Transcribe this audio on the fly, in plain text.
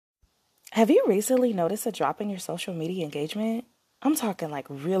Have you recently noticed a drop in your social media engagement? I'm talking like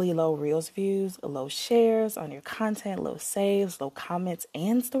really low Reels views, low shares on your content, low saves, low comments,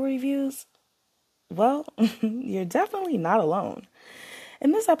 and story views. Well, you're definitely not alone.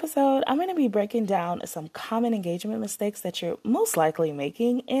 In this episode, I'm going to be breaking down some common engagement mistakes that you're most likely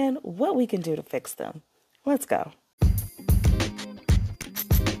making and what we can do to fix them. Let's go.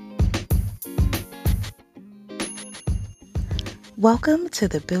 Welcome to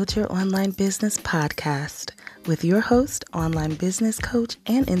the Build Your Online Business podcast with your host, online business coach,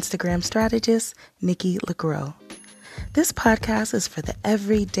 and Instagram strategist, Nikki LeGros. This podcast is for the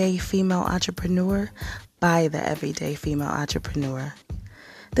everyday female entrepreneur by the everyday female entrepreneur.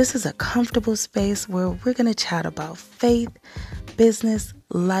 This is a comfortable space where we're going to chat about faith, business,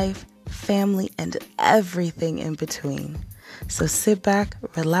 life, family, and everything in between. So sit back,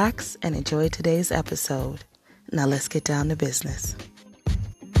 relax, and enjoy today's episode. Now let's get down to business.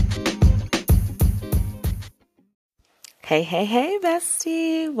 Hey,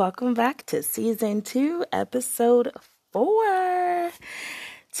 bestie. Welcome back to season 2, episode 4.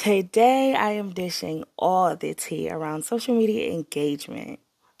 Today, I am dishing all the tea around social media engagement.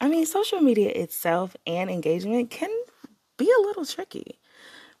 Social media itself and engagement can be a little tricky,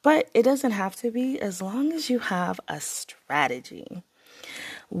 but it doesn't have to be as long as you have a strategy.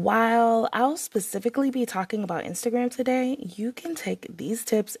 While I'll specifically be talking about Instagram today, you can take these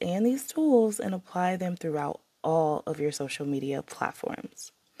tips and these tools and apply them throughout all of your social media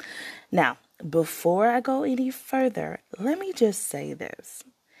platforms. Now, before I go any further, let me just say this.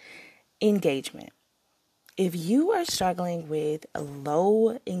 Engagement. If you are struggling with a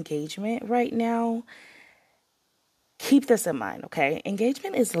low engagement right now, keep this in mind, okay?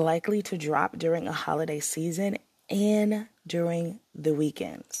 Engagement is likely to drop during a holiday season and during the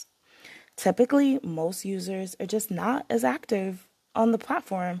weekends. Typically, most users are just not as active on the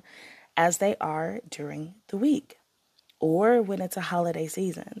platform as they are during the week or when it's a holiday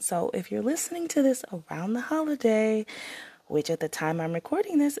season. So if you're listening to this around the holiday, which at the time I'm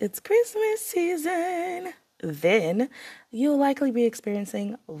recording this, it's Christmas season, then you'll likely be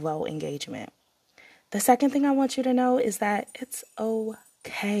experiencing low engagement. The second thing I want you to know is that it's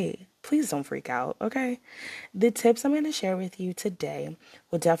okay. Please don't freak out, okay? The tips I'm going to share with you today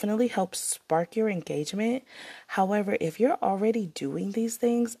will definitely help spark your engagement. However, if you're already doing these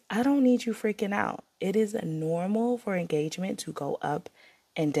things, I don't need you freaking out. It is normal for engagement to go up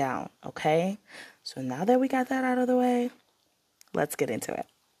and down, okay? So now that we got that out of the way, let's get into it.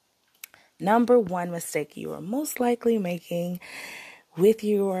 Number one mistake you are most likely making with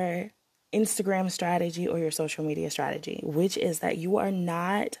your Instagram strategy or your social media strategy, which is that you are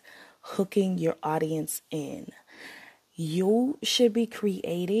not hooking your audience in. You should be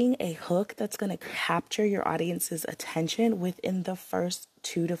creating a hook that's going to capture your audience's attention within the first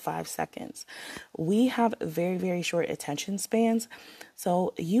 2 to 5 seconds. We have very, very short attention spans.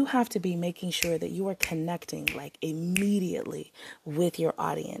 So you have to be making sure that you are connecting like immediately with your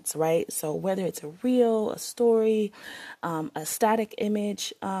audience, right? So whether it's a reel, a story, a static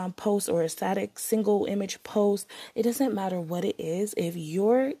image post or a static single image post, it doesn't matter what it is. If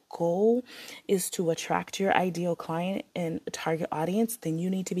your goal is to attract your ideal client and target audience, then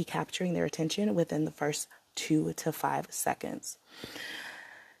you need to be capturing their attention within the first 2 to 5 seconds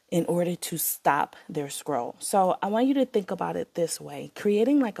in order to stop their scroll. So I want you to think about it this way,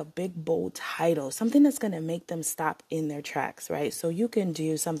 creating like a big, bold title, something that's going to make them stop in their tracks, right? So you can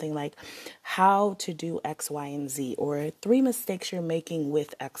do something like how to do X, Y, and Z, or 3 mistakes you're making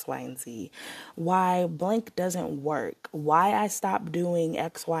with X, Y, and Z, why blank doesn't work, why I stopped doing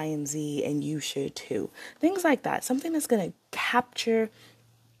X, Y, and Z, and you should too. Things like that, something that's going to capture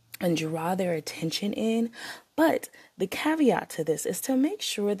and draw their attention in. But the caveat to this is to make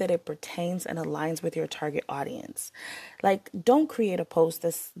sure that it pertains and aligns with your target audience. Like, don't create a post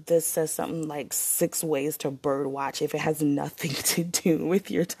that says something like 6 ways to bird watch if it has nothing to do with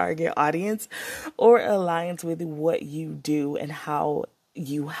your target audience or aligns with what you do and how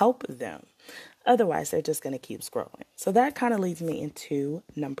you help them. Otherwise, they're just going to keep scrolling. So that kind of leads me into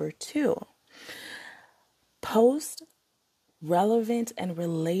number 2. Post relevant and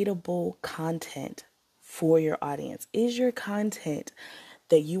relatable content for your audience. Is your content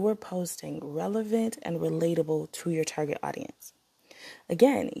that you are posting relevant and relatable to your target audience?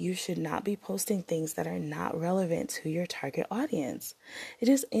 Again, you should not be posting things that are not relevant to your target audience. It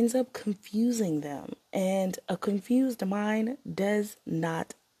just ends up confusing them, and a confused mind does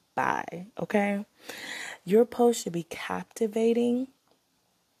not buy, okay? Your post should be captivating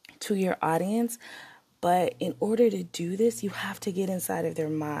to your audience, But in order to do this, you have to get inside of their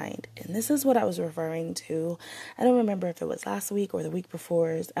mind. And this is what I was referring to. I don't remember if it was last week or the week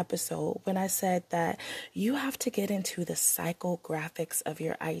before's episode when I said that you have to get into the psychographics of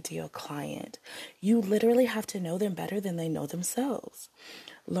your ideal client. You literally have to know them better than they know themselves.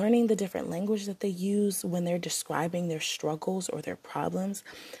 Learning the different language that they use when they're describing their struggles or their problems,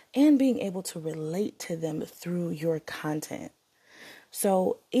 and being able to relate to them through your content.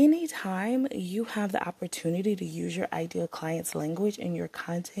 So anytime you have the opportunity to use your ideal client's language in your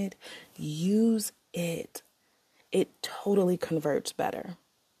content, use it. It totally converts better.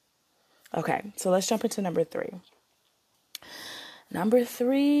 Okay, so let's jump into number 3. Number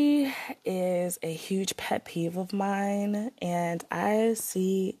 3 is a huge pet peeve of mine, and I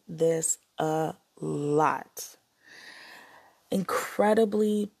see this a lot.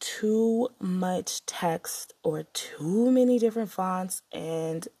 Incredibly too much text or too many different fonts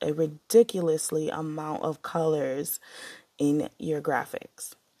and a ridiculously amount of colors in your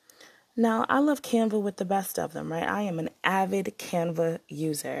graphics. Now, I love Canva with the best of them, right? I am an avid Canva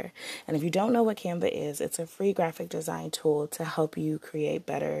user. And if you don't know what Canva is, it's a free graphic design tool to help you create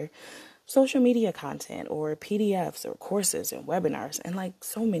better social media content or PDFs or courses and webinars and like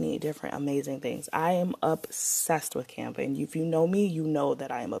so many different amazing things. I am obsessed with Canva. And if you know me, you know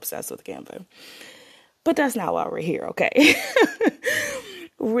that I am obsessed with Canva. But that's not why we're here, okay?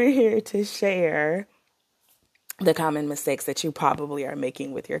 We're here to share the common mistakes that you probably are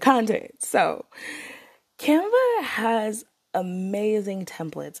making with your content. So Canva has amazing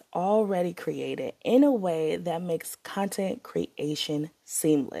templates already created in a way that makes content creation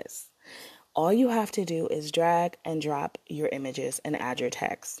seamless. All you have to do is drag and drop your images and add your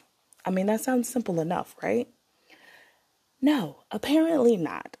text. I mean, that sounds simple enough, right? No, apparently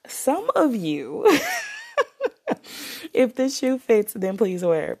not. Some of you, if the shoe fits, then please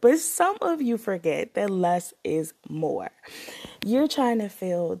wear it. But some of you forget that less is more. You're trying to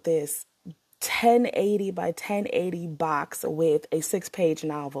fill this 1080 by 1080 box with a 6-page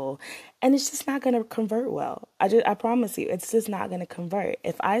novel, and it's just not going to convert well. I promise you, it's just not going to convert.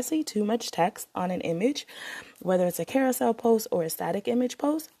 If I see too much text on an image, whether it's a carousel post or a static image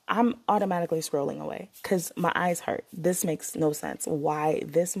post, I'm automatically scrolling away because my eyes hurt. This makes no sense. Why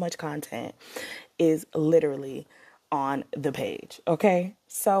this much content is literally on the page, okay?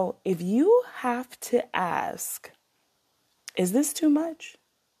 So if you have to ask, is this too much?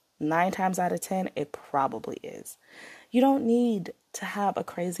 9 times out of 10, it probably is. You don't need to have a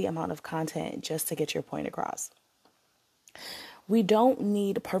crazy amount of content just to get your point across. We don't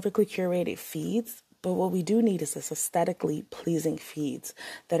need perfectly curated feeds, but what we do need is this aesthetically pleasing feeds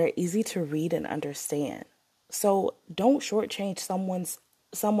that are easy to read and understand. So don't shortchange someone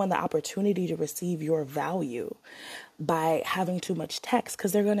the opportunity to receive your value by having too much text,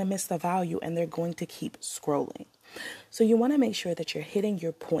 because they're going to miss the value and they're going to keep scrolling. So you want to make sure that you're hitting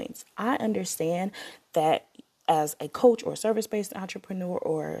your points. I understand that as a coach or service-based entrepreneur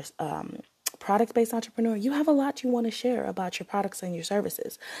or product-based entrepreneur, you have a lot you want to share about your products and your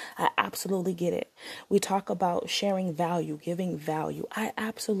services. I absolutely get it. We talk about sharing value, giving value. I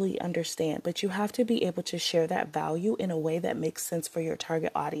absolutely understand, but you have to be able to share that value in a way that makes sense for your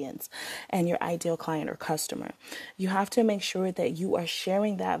target audience and your ideal client or customer. You have to make sure that you are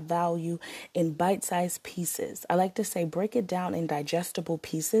sharing that value in bite-sized pieces. I like to say break it down in digestible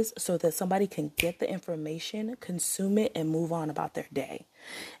pieces so that somebody can get the information, consume it, and move on about their day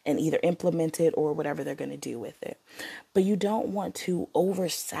and either implement it or whatever they're going to do with it. But you don't want to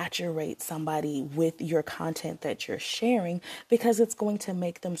oversaturate somebody with your content that you're sharing, because it's going to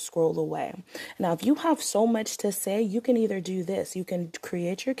make them scroll away. Now, if you have so much to say, you can either do this. You can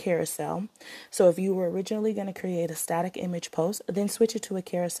create your carousel. So if you were originally going to create a static image post, then switch it to a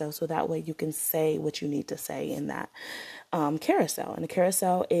carousel so that way you can say what you need to say in that carousel. And the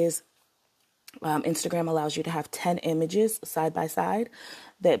carousel is Instagram allows you to have 10 images side by side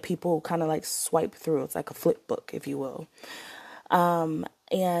that people kind of like swipe through. It's like a flip book, if you will. So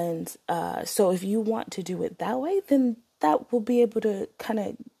if you want to do it that way, then that will be able to kind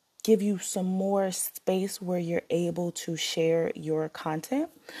of give you some more space where you're able to share your content.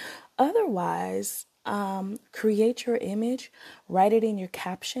 Otherwise, create your image, write it in your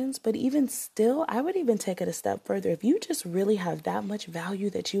captions, but even still, I would even take it a step further. If you just really have that much value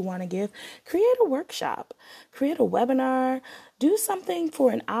that you want to give, create a workshop, create a webinar, do something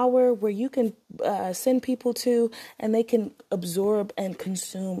for an hour where you can send people to and they can absorb and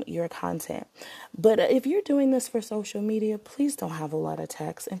consume your content. But if you're doing this for social media, please don't have a lot of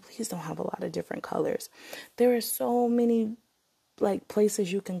text and please don't have a lot of different colors. There are so many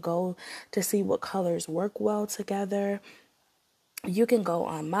places you can go to see what colors work well together. You can go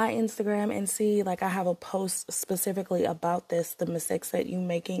on my Instagram and see, like, I have a post specifically about this, the mistakes that you're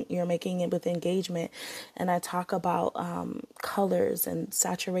making it with engagement. And I talk about colors and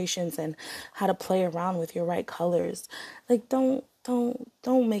saturations and how to play around with your right colors. Like, don't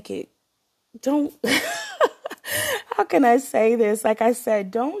make it, don't, how can I say this? Like I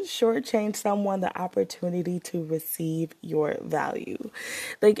said, don't shortchange someone the opportunity to receive your value.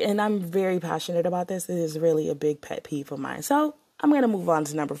 Like, and I'm very passionate about this. It is really a big pet peeve of mine. So I'm going to move on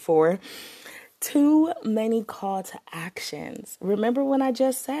to number 4. Too many call to actions. Remember when I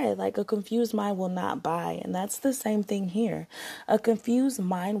just said, like, a confused mind will not buy, and that's the same thing here. A confused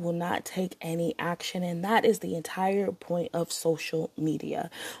mind will not take any action, and that is the entire point of social media.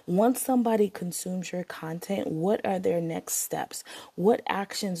 Once somebody consumes your content, what are their next steps? What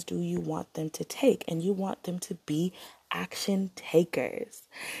actions do you want them to take? And you want them to be action takers.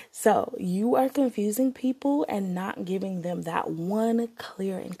 So you are confusing people and not giving them that one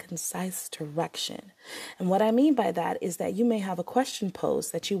clear and concise direction. And what I mean by that is that you may have a question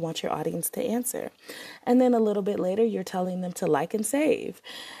posed that you want your audience to answer. And then a little bit later, you're telling them to like and save,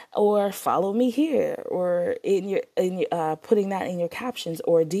 or follow me here, or putting that in your captions,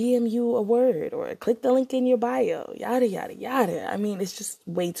 or DM you a word, or click the link in your bio, yada, yada, yada. I mean, it's just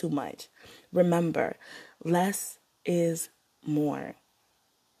way too much. Remember, less is more.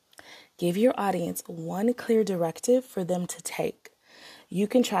 Give your audience one clear directive for them to take. You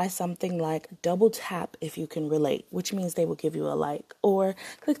can try something like double tap if you can relate, which means they will give you a like, or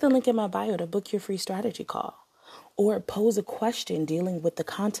click the link in my bio to book your free strategy call, or pose a question dealing with the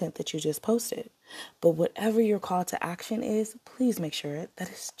content that you just posted. But whatever your call to action is, please make sure that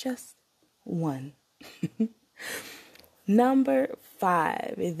it's just one. Number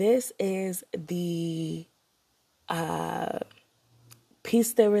 5, this is the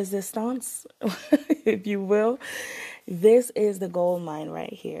piece de resistance, if you will. This is the gold mine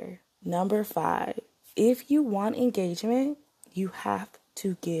right here. Number 5, if you want engagement, you have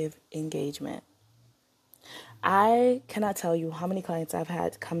to give engagement. I cannot tell you how many clients I've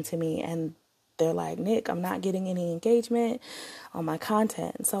had come to me and they're like, Nick, I'm not getting any engagement on my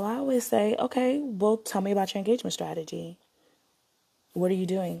content. So I always say, okay, well, tell me about your engagement strategy. What are you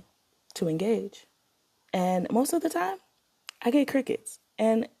doing to engage? And most of the time, I get crickets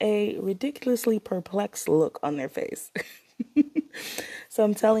and a ridiculously perplexed look on their face. So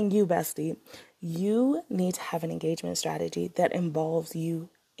I'm telling you, bestie, you need to have an engagement strategy that involves you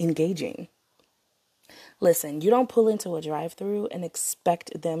engaging. Listen, you don't pull into a drive-thru and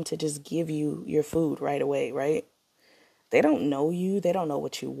expect them to just give you your food right away, right? They don't know you. They don't know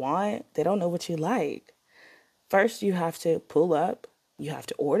what you want. They don't know what you like. First, you have to pull up. You have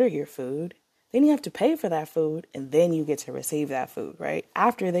to order your food. Then you have to pay for that food, and then you get to receive that food, right?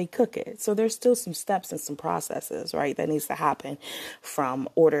 After they cook it. So there's still some steps and some processes, right, that needs to happen from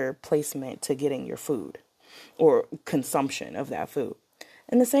order placement to getting your food or consumption of that food.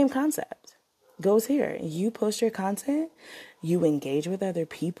 And the same concept goes here. You post your content, you engage with other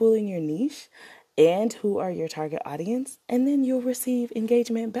people in your niche and who are your target audience, and then you'll receive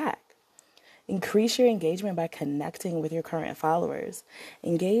engagement back. Increase your engagement by connecting with your current followers.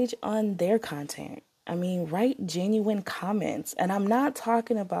 Engage on their content. I mean, write genuine comments. And I'm not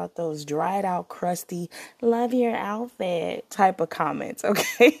talking about those dried out, crusty, love your outfit type of comments,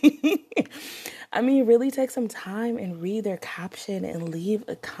 okay? I mean, really take some time and read their caption and leave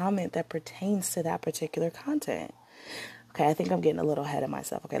a comment that pertains to that particular content. Okay, I think I'm getting a little ahead of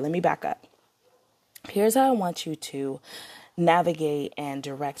myself. Okay, let me back up. Here's how I want you to navigate and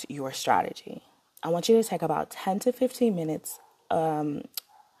direct your strategy. I want you to take about 10 to 15 minutes.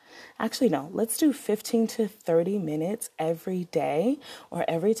 Actually, no, let's do 15 to 30 minutes every day or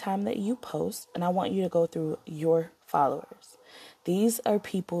every time that you post. And I want you to go through your followers. These are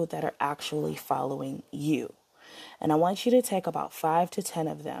people that are actually following you. And I want you to take about 5 to 10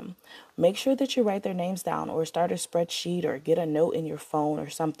 of them. Make sure that you write their names down or start a spreadsheet or get a note in your phone or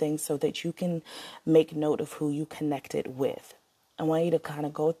something so that you can make note of who you connected with. I want you to kind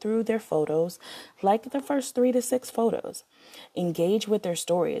of go through their photos, like the first 3 to 6 photos. Engage with their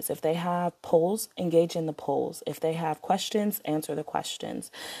stories. If they have polls, engage in the polls. If they have questions, answer the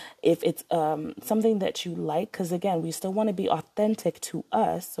questions. If it's something that you like, because again, we still want to be authentic to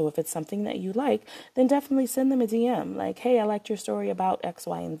us. So if it's something that you like, then definitely send them a DM. Like, hey, I liked your story about X,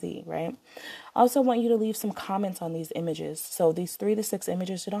 Y, and Z, right? I also want you to leave some comments on these images. So these 3 to 6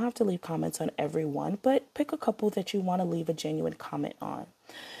 images, you don't have to leave comments on every one, but pick a couple that you want to leave a genuine comment on.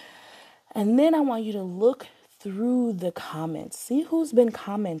 And then I want you to look through the comments. See who's been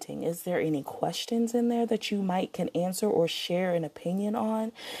commenting. Is there any questions in there that you might can answer or share an opinion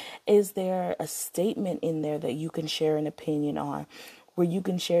on? Is there a statement in there that you can share an opinion on, where you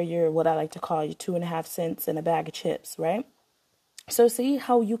can share your, what I like to call your 2.5 cents and a bag of chips, right? So see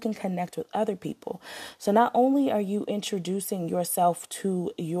how you can connect with other people. So not only are you introducing yourself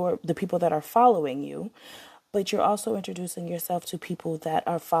to the people that are following you, but you're also introducing yourself to people that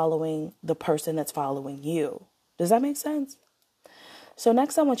are following the person that's following you. Does that make sense? So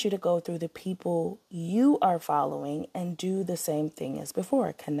next, I want you to go through the people you are following and do the same thing as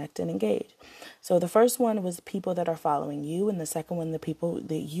before, connect and engage. So the first one was people that are following you, and the second one, the people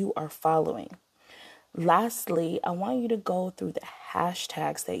that you are following. Lastly, I want you to go through the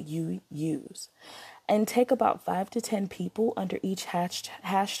hashtags that you use and take about 5 to 10 people under each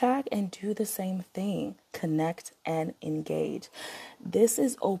hashtag and do the same thing. Connect and engage. This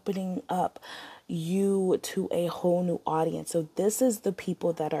is opening up you to a whole new audience. So this is the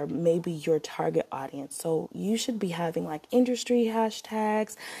people that are maybe your target audience. So you should be having like industry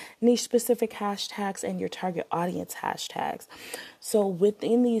hashtags, niche specific hashtags, and your target audience hashtags. So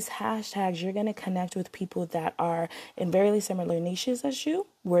within these hashtags, you're going to connect with people that are in very similar niches as you,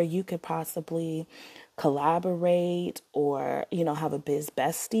 where you could possibly collaborate or, have a biz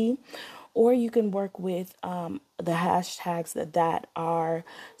bestie. Or you can work with the hashtags that are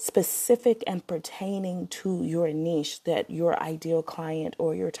specific and pertaining to your niche that your ideal client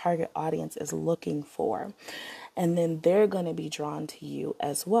or your target audience is looking for. And then they're going to be drawn to you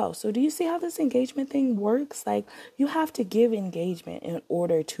as well. So do you see how this engagement thing works? Like, you have to give engagement in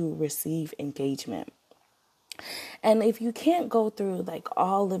order to receive engagement. And if you can't go through like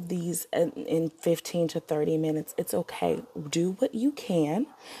all of these in 15 to 30 minutes, it's okay. Do what you can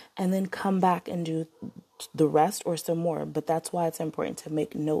and then come back and do the rest or some more. But that's why it's important to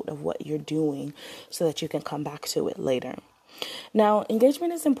make note of what you're doing so that you can come back to it later. Now,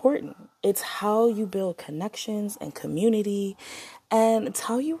 engagement is important. It's how you build connections and community, and it's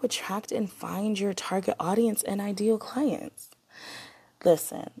how you attract and find your target audience and ideal clients.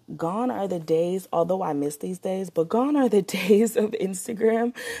 Listen, gone are the days, although I miss these days, but gone are the days of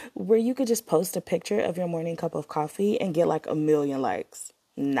Instagram where you could just post a picture of your morning cup of coffee and get like 1 million likes.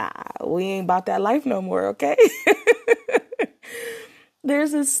 Nah, we ain't about that life no more, okay?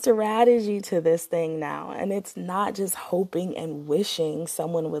 There's a strategy to this thing now, and it's not just hoping and wishing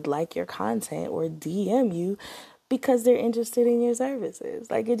someone would like your content or DM you because they're interested in your services.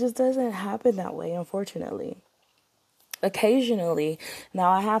 Like, it just doesn't happen that way, unfortunately. Occasionally,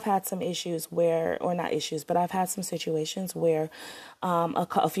 now I have had some issues or not issues, but I've had some situations where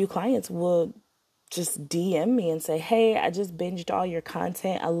a few clients will just DM me and say, hey, I just binged all your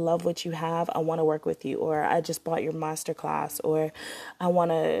content. I love what you have. I want to work with you. Or I just bought your masterclass. Or I want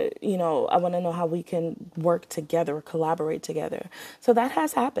to know how we can work together or collaborate together. So that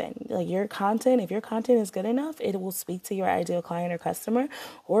has happened. Like, if your content is good enough, it will speak to your ideal client or customer,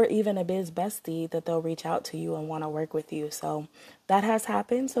 or even a biz bestie that they'll reach out to you and want to work with you. So that has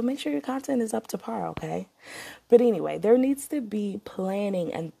happened. So make sure your content is up to par, okay? But anyway, there needs to be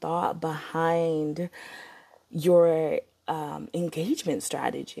planning and thought behind your engagement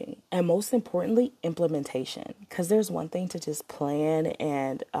strategy. And most importantly, implementation. Because there's one thing to just plan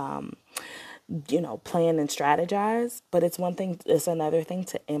and, plan and strategize, but it's another thing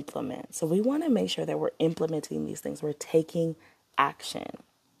to implement. So we want to make sure that we're implementing these things. We're taking action.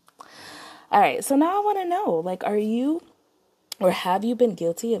 All right. So now I want to know, like, are you or have you been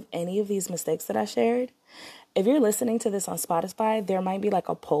guilty of any of these mistakes that I shared? If you're listening to this on Spotify, there might be like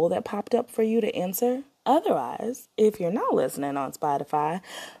a poll that popped up for you to answer. Otherwise, if you're not listening on Spotify,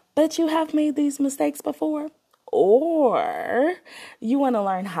 but you have made these mistakes before, or you want to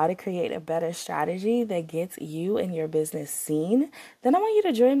learn how to create a better strategy that gets you and your business seen, then I want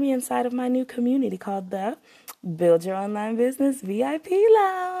you to join me inside of my new community called the Build Your Online Business VIP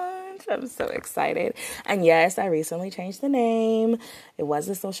Lounge. I'm so excited. And yes, I recently changed the name. It was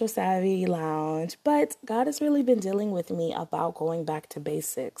the Social Savvy Lounge, but God has really been dealing with me about going back to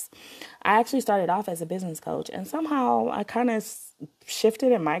basics. I actually started off as a business coach, and somehow I kind of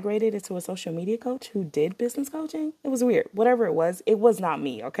shifted and migrated into a social media coach who did business coaching. It was weird. Whatever it was not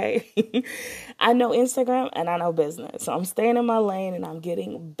me, okay? I know Instagram and I know business. So I'm staying in my lane and I'm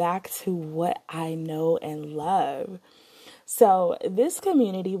getting back to what I know and love. So this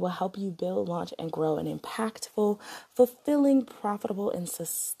community will help you build, launch, and grow an impactful, fulfilling, profitable, and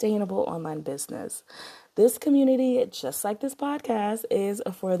sustainable online business. This community, just like this podcast, is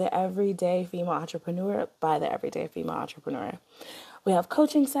for the everyday female entrepreneur by the everyday female entrepreneur. We have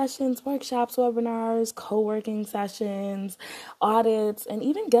coaching sessions, workshops, webinars, co-working sessions, audits, and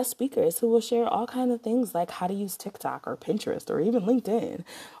even guest speakers who will share all kinds of things like how to use TikTok or Pinterest or even LinkedIn,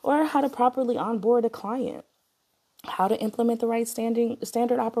 or how to properly onboard a client, how to implement the right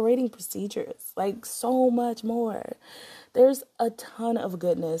standard operating procedures, like so much more. There's a ton of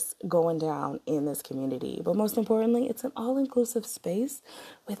goodness going down in this community, but most importantly, it's an all-inclusive space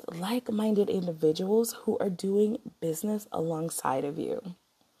with like-minded individuals who are doing business alongside of you.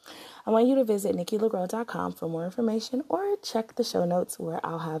 I want you to visit NikkiLaGrow.com for more information or check the show notes where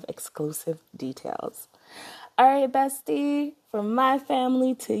I'll have exclusive details. All right, bestie, from my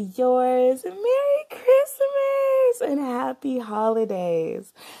family to yours, Merry Christmas and Happy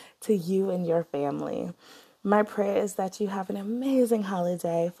Holidays to you and your family. My prayer is that you have an amazing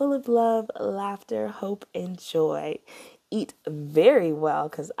holiday full of love, laughter, hope, and joy. Eat very well,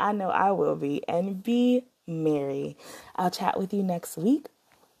 because I know I will be, and be merry. I'll chat with you next week,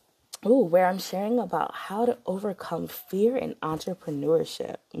 where I'm sharing about how to overcome fear in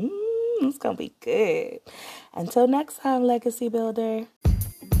entrepreneurship. It's going to be good. Until next time, Legacy Builder.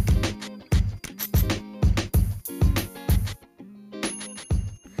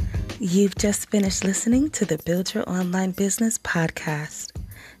 You've just finished listening to the Build Your Online Business podcast.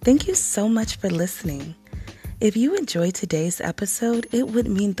 Thank you so much for listening. If you enjoyed today's episode, it would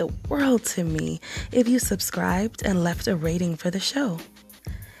mean the world to me if you subscribed and left a rating for the show.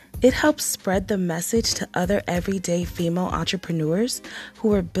 It helps spread the message to other everyday female entrepreneurs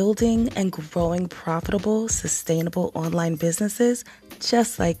who are building and growing profitable, sustainable online businesses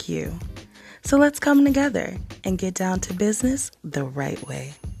just like you. So let's come together and get down to business the right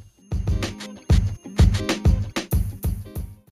way.